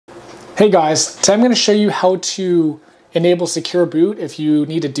Hey guys, today I'm going to show you how to enable secure boot if you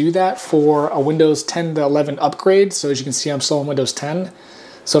need to do that for a Windows 10 to 11 upgrade. So as you can see, I'm still on Windows 10.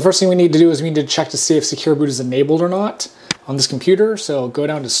 So first thing we need to do is we need to check to see if secure boot is enabled or not on this computer. So go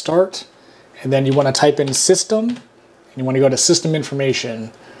down to Start, and then you want to type in System, and you want to go to System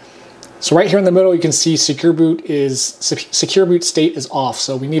Information. So right here in the middle, you can see secure boot state is off.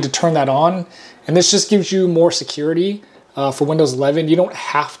 So we need to turn that on, and this just gives you more security. For Windows 11, you don't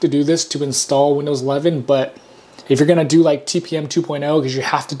have to do this to install Windows 11, but if you're going to do like TPM 2.0, because you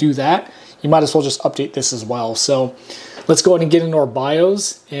have to do that, you might as well just update this as well. So let's go ahead and get into our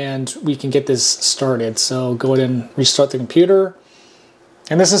BIOS and we can get this started. So go ahead and restart the computer.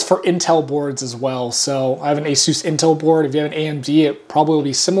 And this is for Intel boards as well. So I have an Asus Intel board. If you have an AMD, it probably will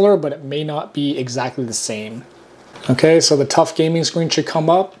be similar, but it may not be exactly the same. Okay, so the TUF gaming screen should come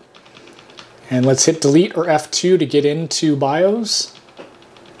up. And let's hit delete or F2 to get into BIOS.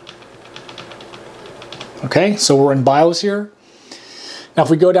 Okay, so we're in BIOS here. Now if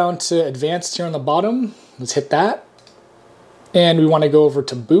we go down to advanced here on the bottom, let's hit that. And we want to go over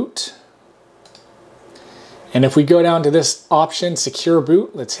to boot. And if we go down to this option, secure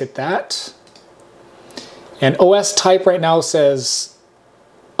boot, let's hit that. And OS type right now says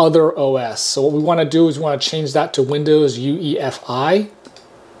other OS. So what we want to do is we want to change that to Windows UEFI.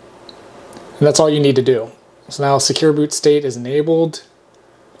 And that's all you need to do. So now secure boot state is enabled.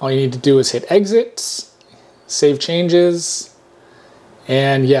 All you need to do is hit exit, save changes,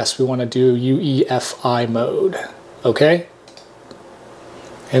 and yes, we want to do UEFI mode. Okay?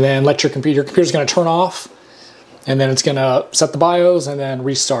 And then let your computer's going to turn off, and then it's going to set the BIOS and then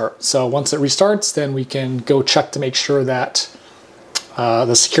restart. So once it restarts, then we can go check to make sure that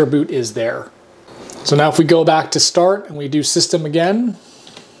the secure boot is there. So now if we go back to start and we do system again,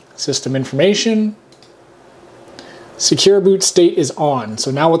 system information, secure boot state is on. So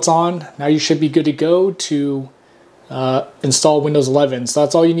now it's on. Now you should be good to go to install Windows 11. So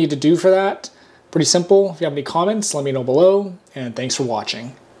that's all you need to do for that. Pretty simple. If you have any comments, let me know below, and thanks for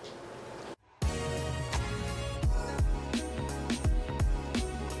watching.